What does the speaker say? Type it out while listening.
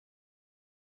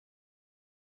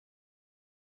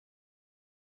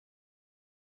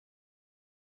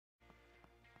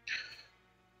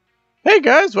Hey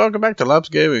guys, welcome back to Labz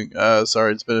Gaming.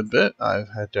 Sorry it's been a bit. I've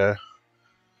had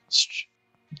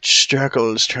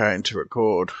struggles trying to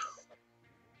record.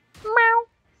 Meow.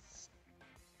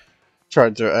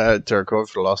 Tried to record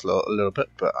for the last little bit,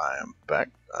 but I am back.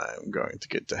 I am going to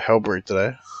get to Hellbury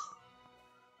today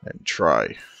and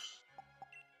try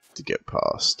to get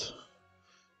past.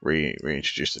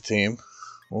 Reintroduce the team.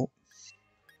 Oh,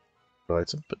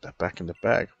 item. Put that back in the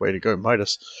bag. Way to go,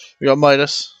 Midas. We got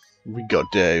Midas. We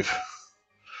got Dave.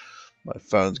 My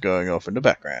phone's going off in the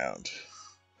background.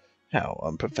 How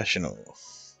unprofessional.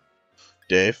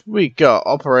 Dave. We got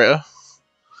Operator.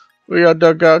 We got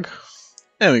Doug.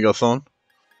 And we got Thorn.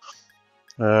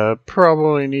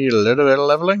 Probably need a little bit of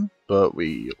leveling, but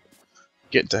we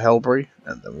get to Hellbury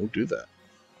and then we'll do that.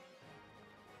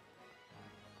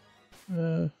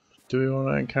 Do we want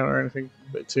to encounter anything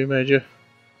a bit too major?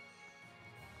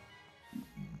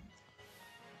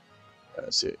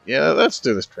 That's it. Yeah, let's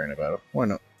do this trainer battle. Why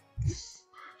not?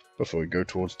 Before we go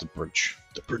towards the bridge.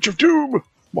 The Bridge of Doom!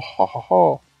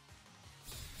 Wahahaha!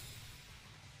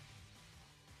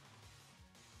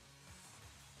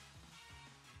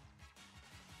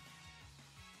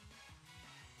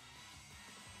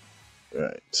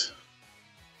 Right.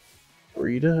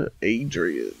 Rita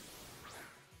Adrian.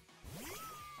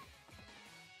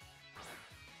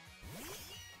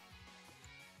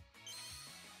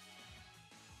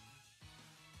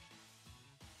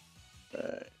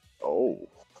 Oh.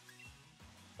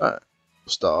 Alright.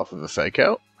 Start off with a fake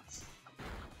out.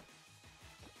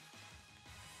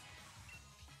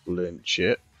 Lynch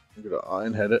it. I'm gonna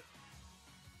iron head it.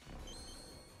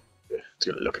 Yeah, it's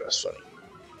gonna look at us funny.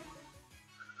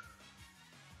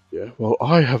 Yeah, well,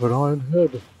 I have an iron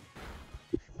head.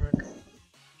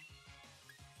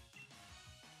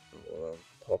 We'll,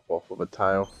 pop off with a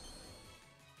tail.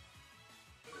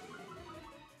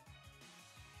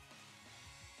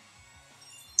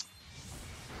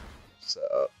 Set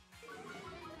up.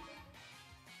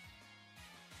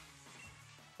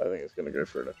 I think it's gonna go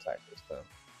for an attack this time.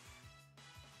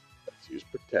 Let's use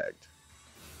Protect.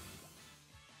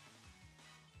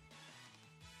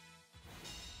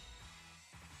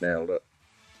 Nailed it.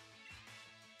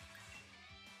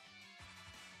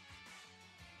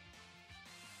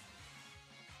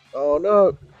 Oh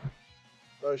no!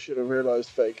 I should have realised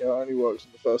fake out only works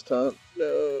on the first turn.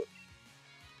 No!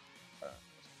 Let's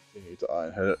continue to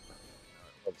iron head it.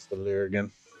 What's the leer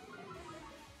again?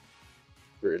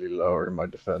 Really lowering my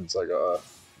defense. I gotta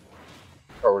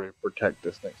probably protect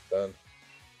this next turn.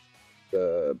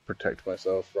 To protect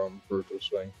myself from brutal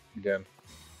swing again.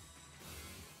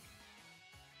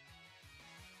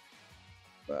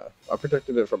 Nah, I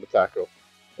protected it from a tackle.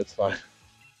 It's fine.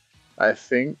 I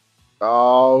think.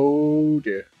 Oh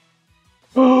dear.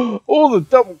 Oh, the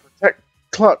double protect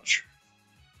clutch.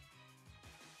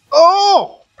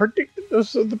 Oh! Predicted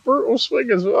this of the brutal swing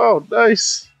as well.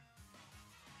 Nice.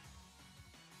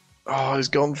 Oh, he's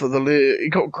gone for the leer. He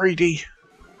got greedy.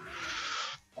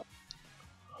 We're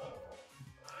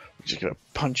just gonna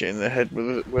punch it in the head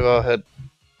with our head.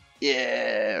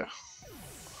 Yeah.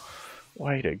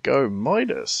 Way to go,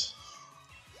 Midas.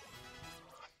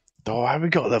 Oh, how we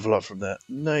got a level up from that?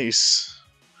 Nice.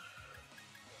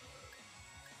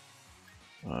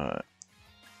 Alright.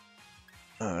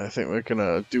 I think we're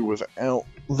gonna do without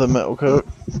the metal coat.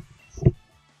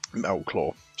 Metal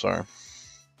claw, sorry.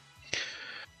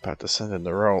 About to send in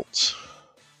the rolls.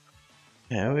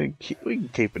 Yeah, we can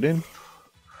keep it in.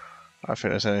 I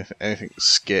think there's anything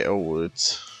skittle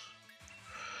woods.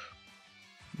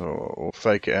 Oh, we'll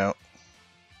fake it out.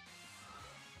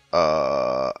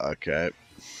 Okay.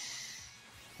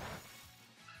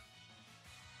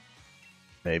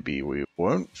 Maybe we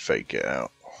won't fake it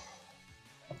out.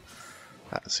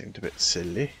 That seemed a bit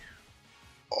silly.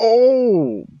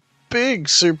 Oh! Big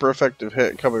super effective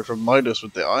hit coming from Midas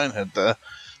with the iron head there.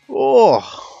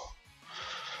 Oh!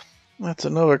 That's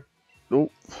another... Oh.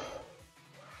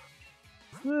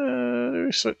 Do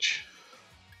we switch?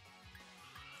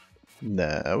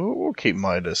 Nah, we'll keep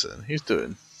Midas in. He's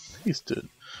doing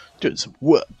some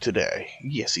work today.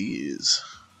 Yes, he is.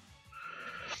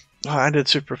 Oh, I did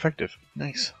super effective.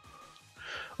 Nice.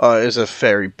 Oh, it is a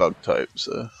fairy bug type,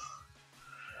 so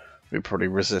we probably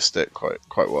resist it quite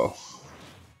well.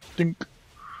 Dink.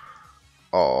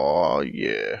 Oh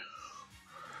yeah.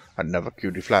 Another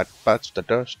cutie flat bats the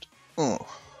dust. Oh.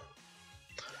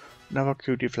 Another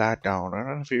cutie flat down.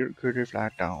 Another cutie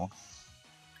flat down.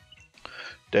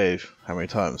 Dave, how many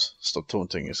times? Stop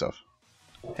taunting yourself.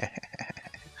 Yeah,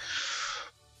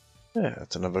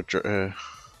 that's another guy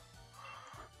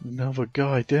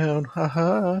down.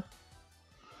 Haha.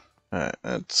 Alright,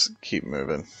 let's keep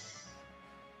moving.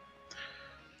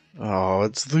 Oh,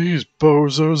 it's these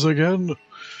bozos again.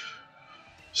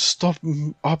 Stop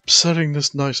upsetting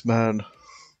this nice man.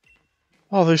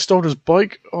 Oh, they stole his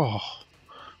bike? Oh,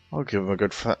 I'll give him a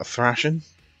good thrashing.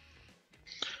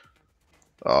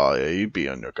 Oh, yeah, you be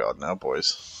on your guard now,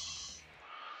 boys.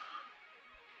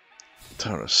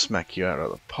 Time to smack you out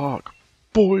of the park,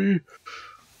 boy.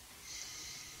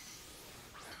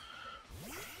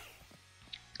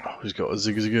 Oh, he's got a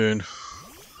zigzagoon.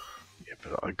 Yeah,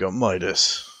 but I got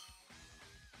Midas.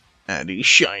 And he's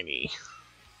shiny.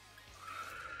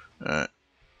 Alright,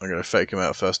 I'm gonna fake him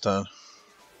out first turn.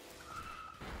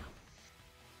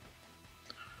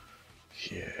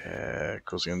 Yeah,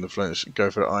 causing him to flinch. Go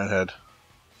for the Iron Head.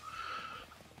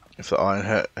 If the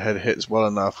Iron Head hits well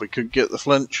enough, we could get the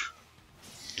flinch.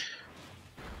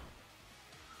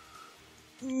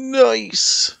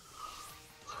 Nice!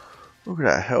 Look at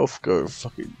that health go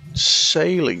fucking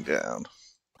sailing down.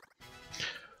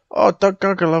 Oh, Doug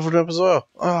Gugger leveled up as well.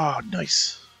 Oh,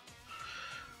 nice.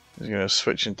 He's gonna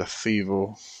switch into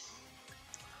Thievel.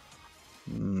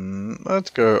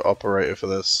 Let's go Operator for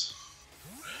this.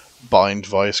 Bind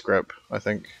Vice Grip, I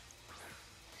think.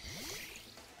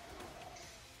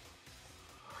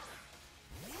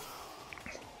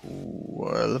 Ooh,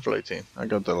 level 18. I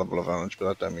got the level advantage, but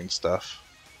that don't mean stuff.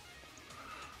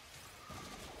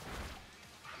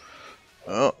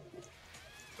 Oh.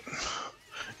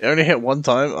 It only hit one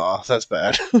time? Oh, that's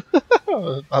bad.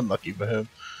 Unlucky for him.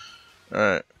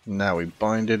 Alright, now we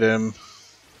binded him.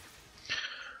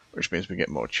 Which means we get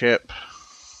more chip.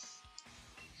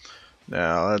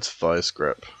 Now let's Vice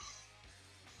Grip.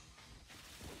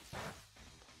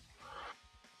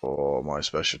 Oh, my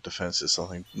special defense is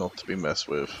something not to be messed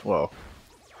with. Well,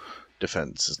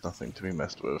 defense is nothing to be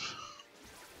messed with.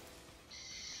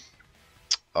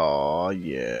 Oh,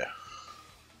 yeah.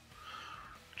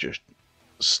 Just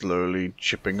slowly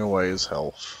chipping away his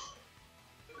health.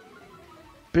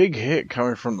 Big hit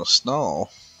coming from the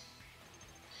snarl.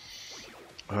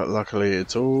 But luckily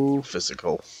it's all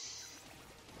physical.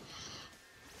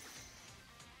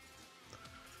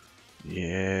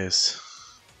 Yes.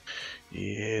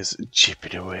 Yes, chip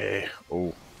it away.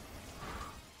 Oh.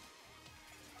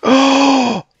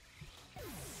 Oh!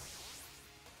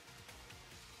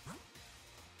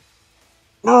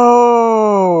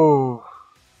 No!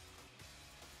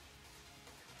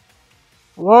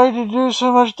 Why'd you do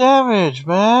so much damage,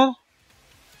 man?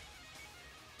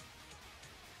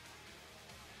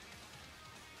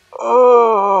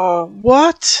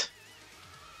 What?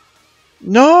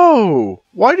 No!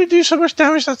 Why did you do so much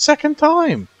damage that second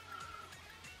time?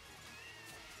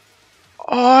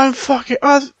 Oh, I'm fucking...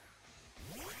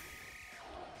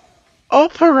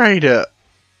 Operator!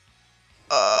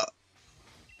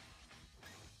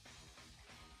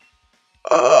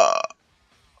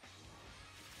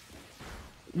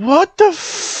 What the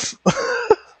f...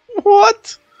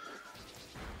 What?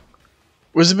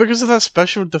 Was it because of that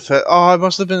special defense? Oh, it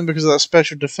must have been because of that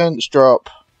special defense drop.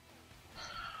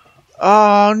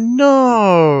 Oh,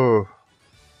 no!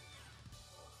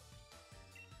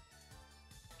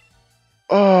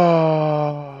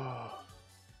 Oh...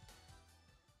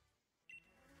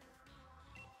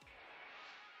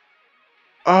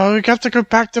 Oh, we got to go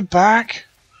back to back?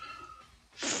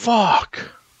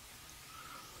 Fuck.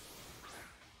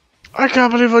 I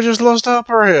can't believe I just lost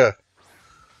Operator.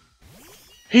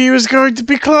 He was going to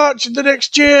be clutch in the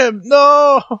next gym.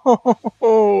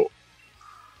 No.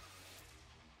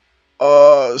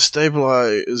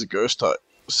 Stabilize is a ghost type,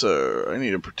 so I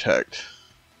need to protect.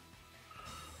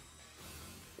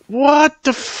 What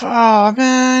the fuck,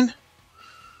 man?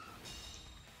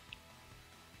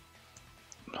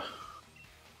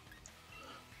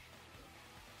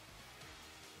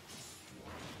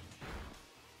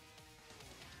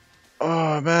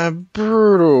 Oh man,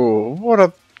 brutal. What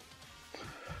a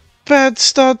bad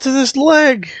start to this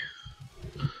leg.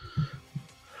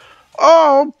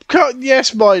 Oh,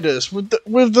 yes, Midas, with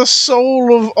the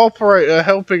soul of Operator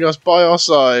helping us by our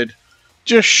side.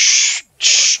 Just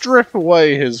strip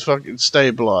away his fucking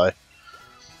stabilize.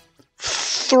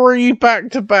 3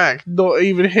 back to back, not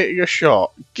even hitting a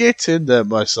shot. Get in there,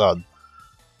 my son.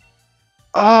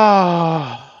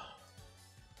 Ah.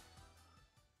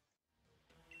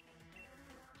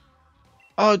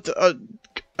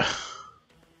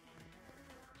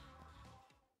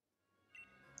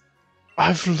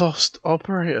 I've lost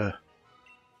Operator.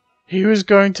 He was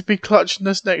going to be clutching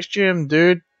this next gym,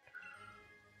 dude.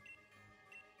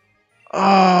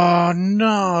 Oh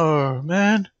no,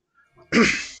 man.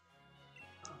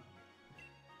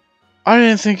 I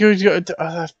didn't think he was going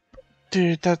to...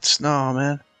 dude, that's... no,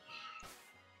 man.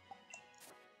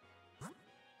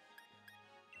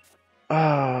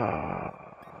 Ah.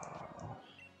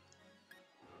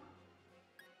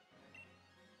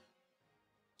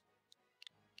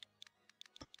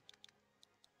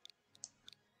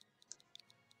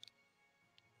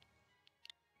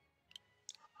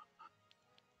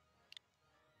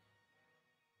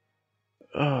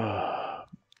 If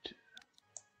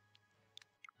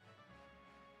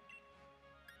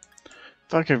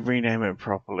I could rename it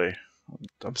properly.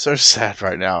 I'm so sad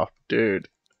right now, dude.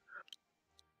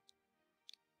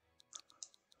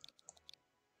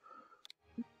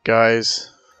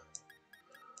 Guys,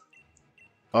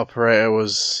 Operator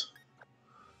was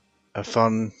a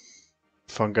fun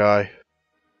guy.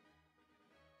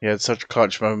 He had such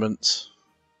clutch moments,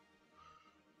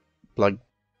 like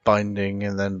binding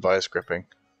and then vice gripping.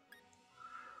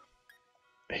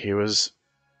 He was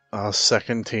our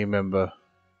second team member,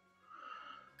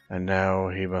 and now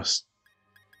he must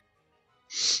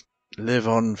live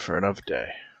on for another day.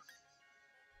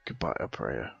 Goodbye,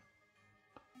 Operator.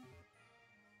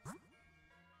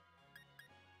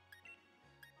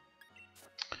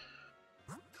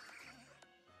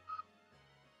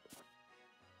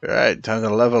 Alright, time to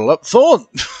level up Thorn!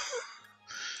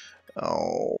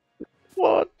 Oh,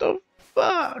 what the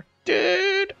fuck,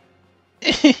 dude?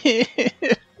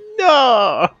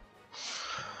 No!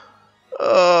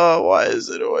 Oh, why is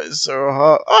it always so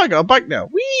hard? Oh, I got a bike now!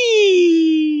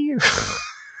 Whee!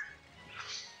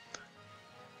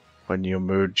 When your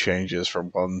mood changes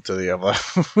from one to the other.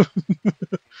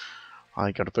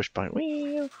 I got a push bike.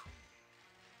 Whee!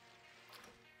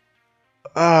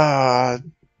 Ah,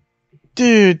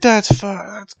 dude, that's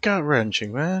gut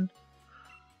wrenching, man.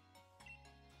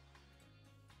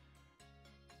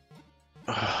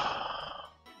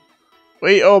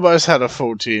 We almost had a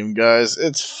full team, guys.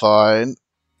 It's fine.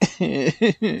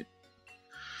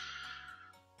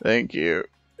 Thank you.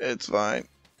 It's fine.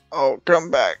 I'll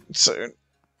come back soon.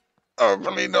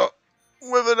 Hopefully not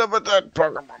with another dead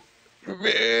Pokemon.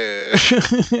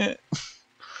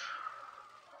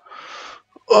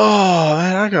 Oh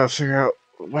man, I gotta figure out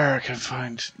where I can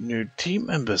find new team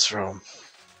members from.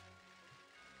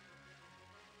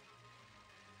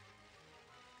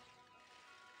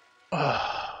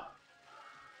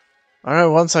 I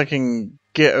know once I can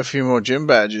get a few more gym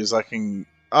badges, I can.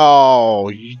 Oh,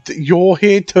 you're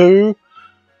here too?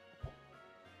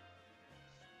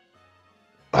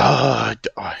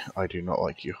 I do not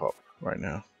like you, Hop, right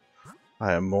now.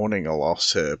 I am mourning a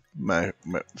loss here, my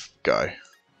guy.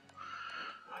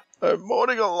 I'm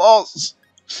mourning a loss.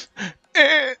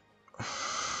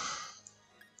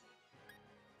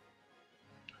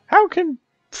 How can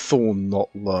Thorn not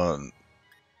learn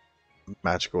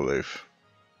Magical Leaf?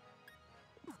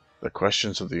 The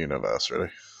questions of the universe,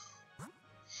 really.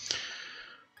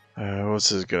 What's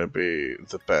this gonna be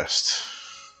the best?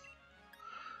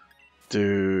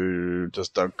 Does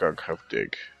Dunkgunk have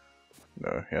Dig?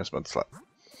 No, he has Mudslap.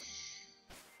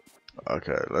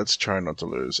 Okay, let's try not to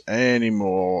lose any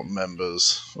more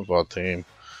members of our team.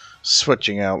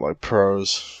 Switching out like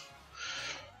pros.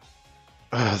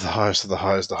 The highest of the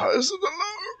highest, the highest of the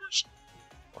lows.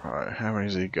 Alright, how many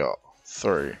has he got?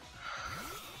 3.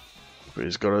 But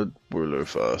he's got a Wooloo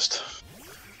first.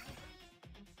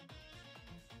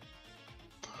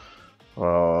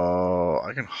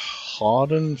 I can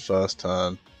harden first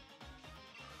turn.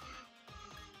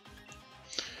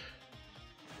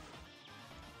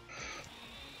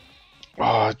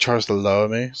 Oh, it tries to lower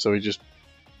me, so he just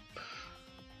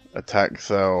attack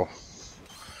Thel.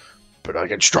 But I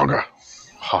get stronger.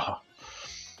 Haha.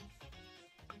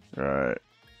 Right.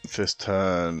 This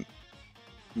turn,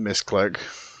 misclick.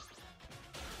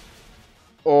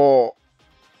 Or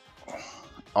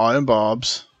Iron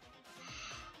Barbs.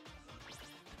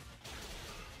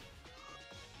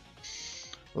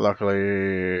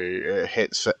 Luckily, it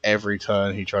hits for every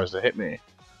turn he tries to hit me.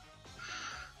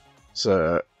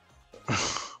 So,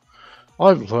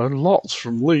 I've learned lots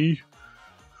from Lee.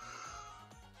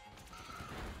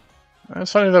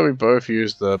 It's funny that we both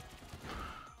use the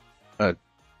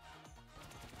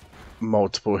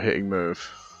multiple hitting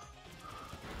move.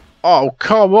 Oh,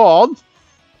 come on!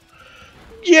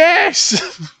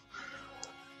 Yes!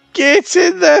 Get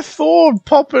in there, Thorn!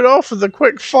 Pop it off with a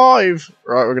quick 5!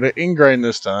 Right, we're going to ingrain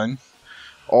this time.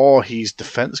 Oh, he's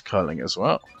defense curling as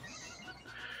well.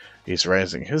 He's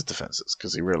raising his defenses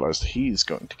because he realized he's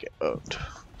going to get owned.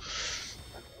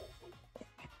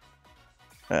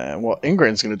 And what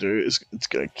Ingrain's going to do is it's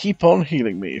going to keep on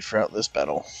healing me throughout this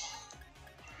battle.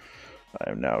 I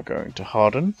am now going to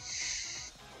harden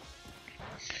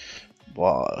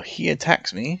while he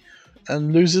attacks me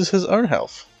and loses his own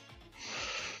health.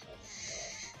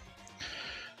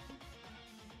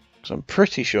 So I'm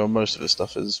pretty sure most of his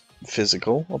stuff is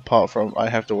physical, apart from I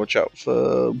have to watch out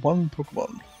for one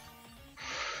Pokemon.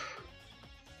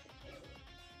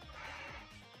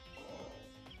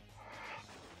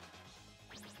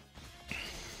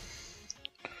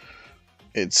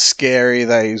 It's scary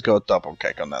that he's got double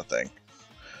kick on that thing.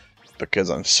 because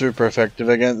I'm super effective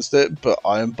against it, but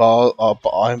Iron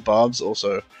Barb's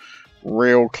also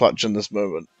real clutch in this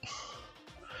moment.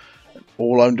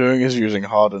 All I'm doing is using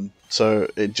Harden, so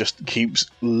it just keeps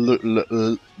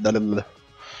limiting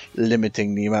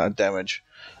the amount of damage.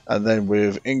 And then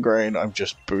with Ingrain, I'm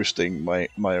just boosting my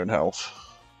own health.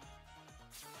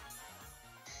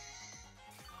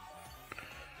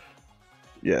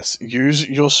 Yes, use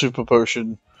your super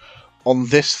potion on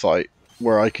this fight,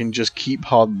 where I can just keep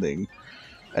hardening,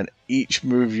 and each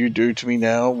move you do to me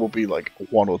now will be like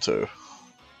 1 or 2,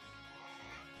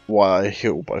 while I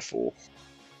heal by 4.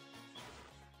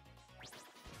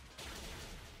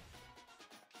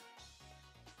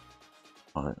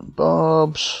 Iron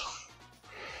Barbs.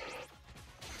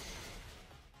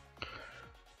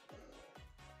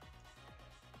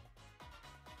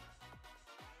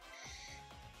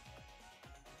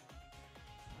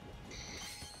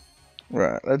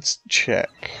 Right, let's check.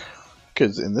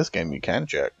 Because in this game you can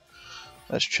check.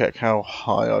 Let's check how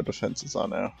high our defenses are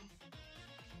now.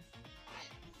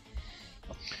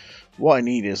 What I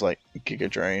need is like Giga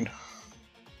Drain.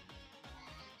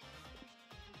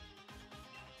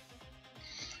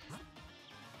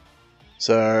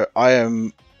 So I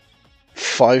am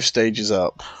 5 stages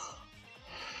up.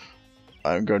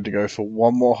 I'm going to go for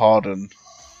 1 more Harden.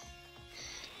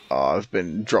 Oh, I've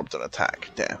been dropped an attack,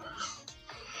 damn.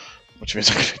 Which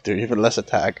means I can do even less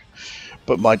attack.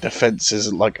 But my defense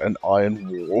is like an iron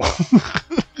wall.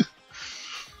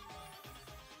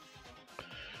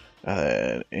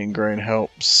 And Ingrain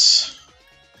helps.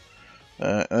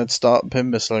 Let's start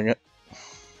pin missiling it.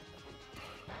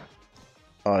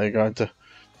 Are you going to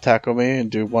tackle me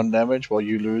and do 1 damage while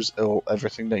you lose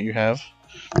everything that you have?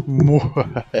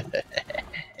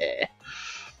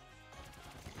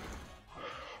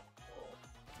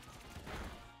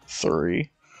 3.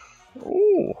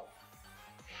 Ooh.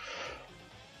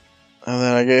 And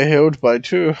then I get healed by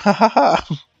 2. Ha ha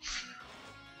ha!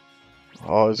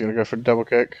 Oh, he's gonna go for a double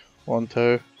kick. 1,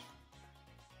 2.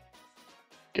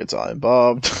 Gets Iron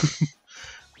Barbed.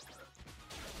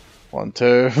 1,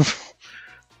 2.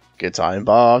 Gets Iron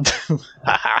Barbed.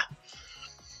 Haha!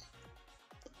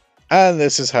 And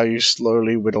this is how you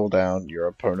slowly whittle down your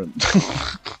opponent.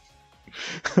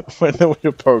 When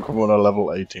your Pokemon are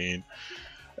level 18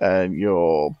 and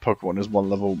your Pokemon is 1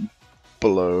 level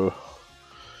below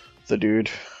the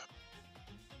dude.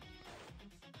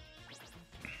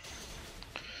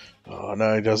 Oh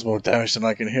no, he does more damage than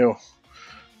I can heal.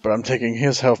 But I'm taking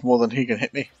his health more than he can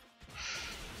hit me.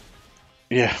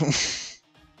 Yeah.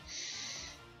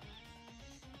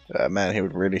 Man, he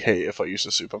would really hate if I used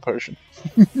a super potion.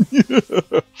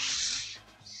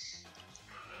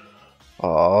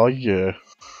 Oh yeah.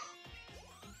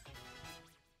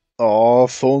 Oh,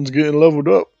 Thorn's getting leveled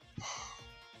up.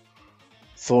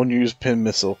 Thorn used Pin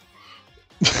Missile.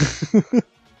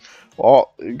 Oh,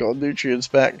 he got nutrients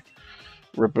back.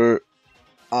 Reboot.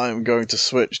 I'm going to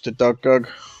switch to Dug Gug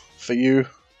for you.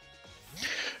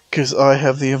 Because I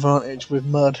have the advantage with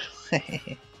Mud.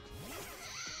 And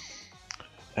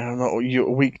I'm not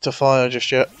weak to fire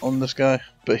just yet on this guy.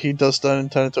 But he does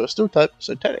turn into a Steel type,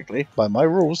 so technically, by my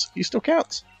rules, he still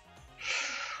counts.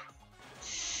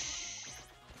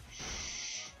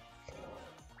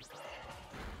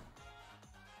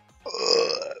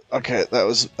 Okay, that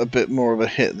was a bit more of a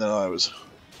hit than I was.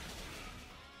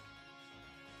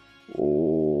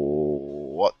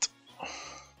 What?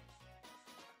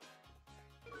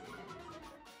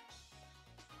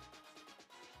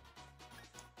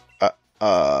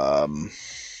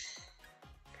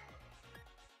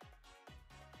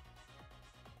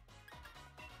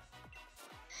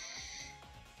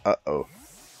 Uh-oh.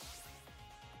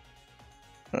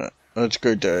 Let's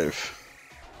go, Dave.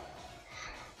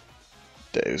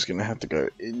 Dave's gonna have to go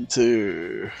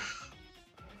into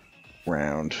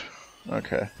round.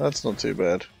 Okay, that's not too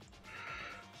bad.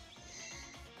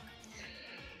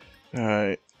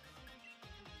 Alright.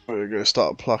 We're gonna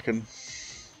start plucking.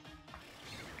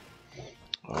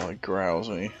 Oh, it growls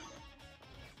me.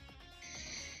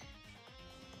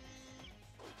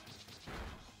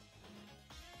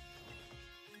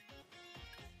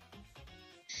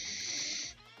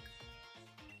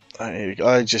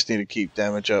 I just need to keep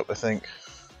damage up, I think.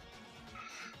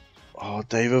 Oh,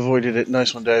 Dave avoided it.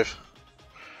 Nice one, Dave.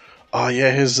 Oh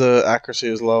yeah, his accuracy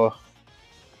is lower.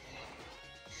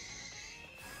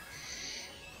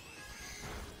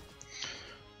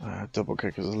 Double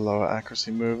kick is a lower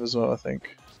accuracy move as well, I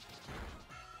think.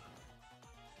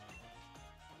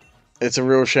 It's a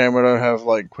real shame I don't have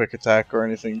like quick attack or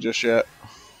anything just yet.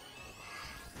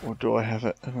 Or do I have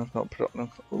it? And I've not put it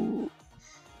on. Ooh.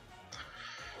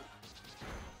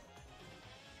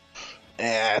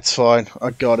 Yeah, it's fine.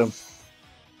 I got him.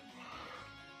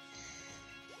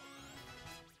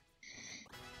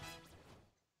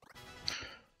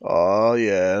 Oh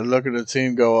yeah, look at the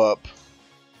team go up.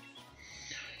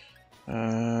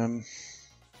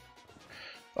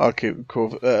 I'll keep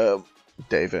cool.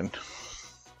 Dave in.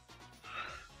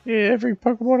 Yeah, every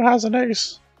Pokemon has an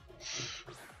ace.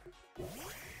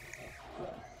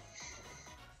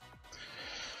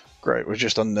 Great, we're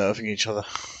just unnerving each other.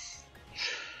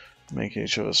 Making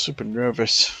each other super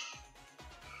nervous.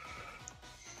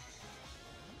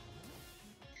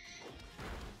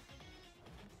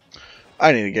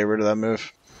 I need to get rid of that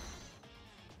move.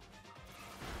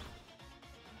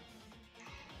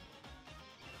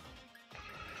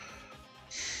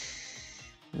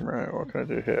 Right, what can I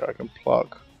do here? I can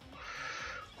pluck.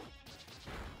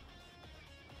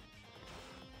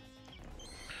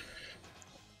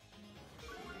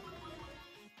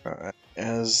 Alright,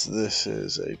 as this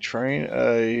is a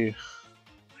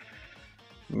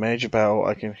major battle,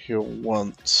 I can heal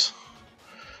once.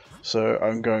 So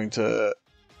I'm going to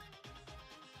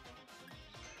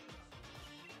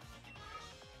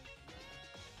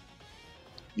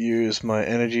use my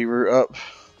energy root up,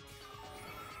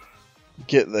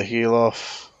 get the heal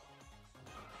off.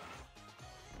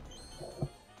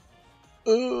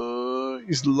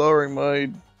 He's lowering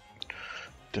my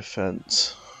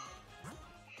defense.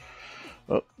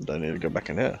 Oh, I need to go back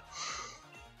in here.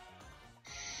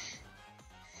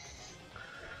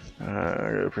 I'm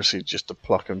going to proceed just to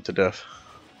pluck him to death.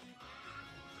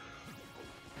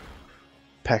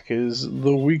 Peck is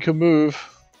the weaker move.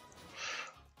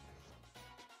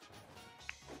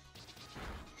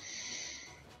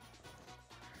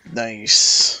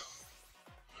 Nice.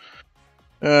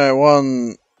 Alright,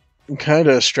 one kind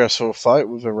of stressful fight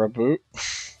with a reboot.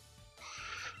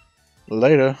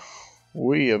 Later,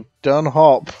 we have done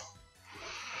hop.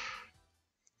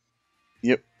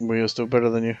 Yep, we are still better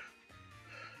than you.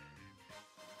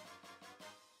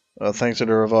 Thanks to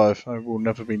the revive, I will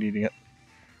never be needing it.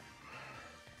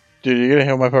 Dude, you're gonna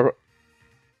heal my Pokemon.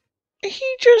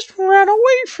 He just ran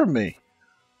away from me!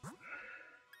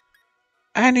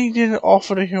 And he didn't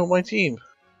offer to heal my team.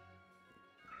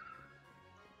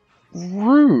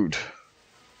 Rude.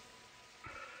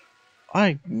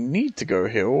 I need to go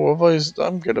heal, otherwise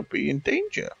I'm gonna be in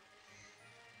danger.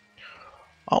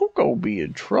 I'll go be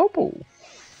in trouble.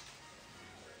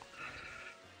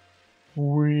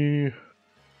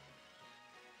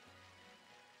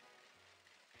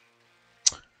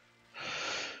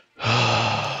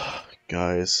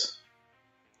 Guys,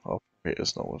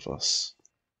 operator's not with us.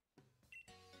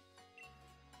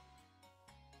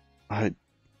 I'm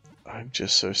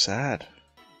just so sad.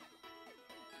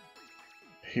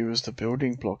 He was the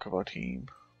building block of our team.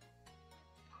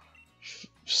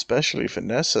 Especially for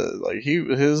Nessa. Like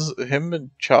him and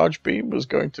Charge Beam was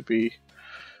going to be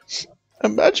a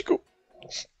magical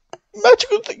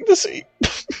thing to see.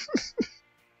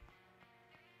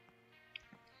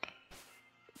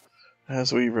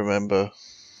 As we remember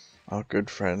our good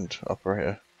friend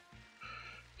Operator,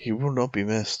 he will not be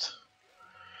missed.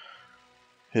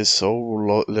 His soul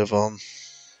will live on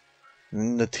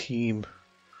in the team.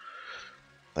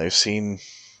 They've seen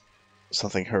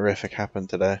something horrific happen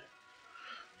today.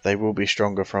 They will be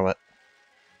stronger from it.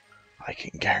 I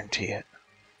can guarantee it.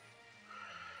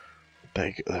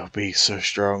 They'll be so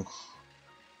strong.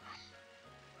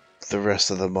 The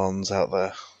rest of the Mons out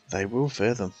there, they will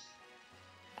fear them.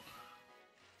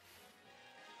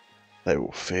 They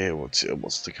will fear what's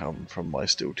to come from my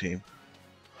Steel team.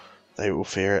 They will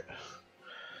fear it.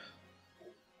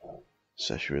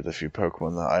 Especially with a few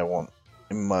Pokemon that I want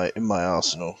in my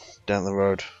arsenal down the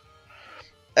road.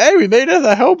 Hey, we made it!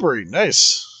 The Hellberry!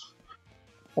 Nice!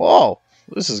 Wow,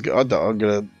 this is good. I'm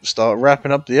gonna start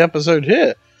wrapping up the episode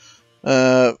here.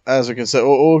 As we can say,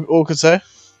 all could say,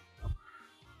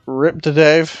 rip to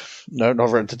Dave. No, not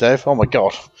rip to Dave. Oh my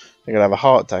god, I'm gonna have a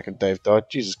heart attack if Dave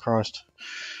died. Jesus Christ.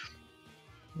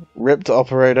 Rip to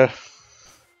Operator.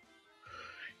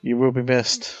 You will be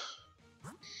missed,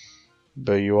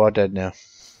 but you are dead now.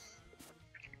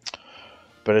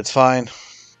 But it's fine,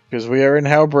 because we are in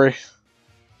Hellberry.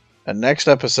 And next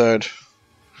episode,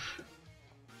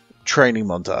 training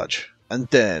montage, and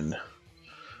then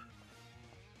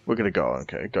we're gonna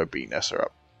go beat Nessa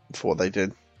up for what they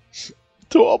did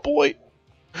to our boy.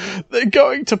 They're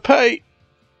going to pay.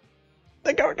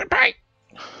 They're going to pay.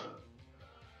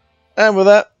 And with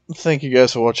that, thank you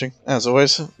guys for watching. As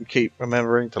always, keep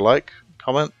remembering to like,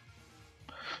 comment,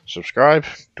 subscribe,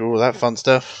 do all that fun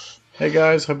stuff. Hey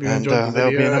guys, hope you enjoyed the video.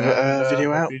 There'll be another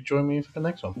video out. Hope you join me for the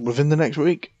next one within the next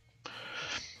week.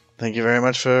 Thank you very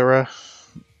much for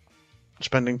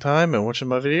spending time and watching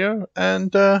my video.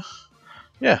 And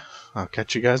yeah, I'll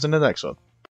catch you guys in the next one.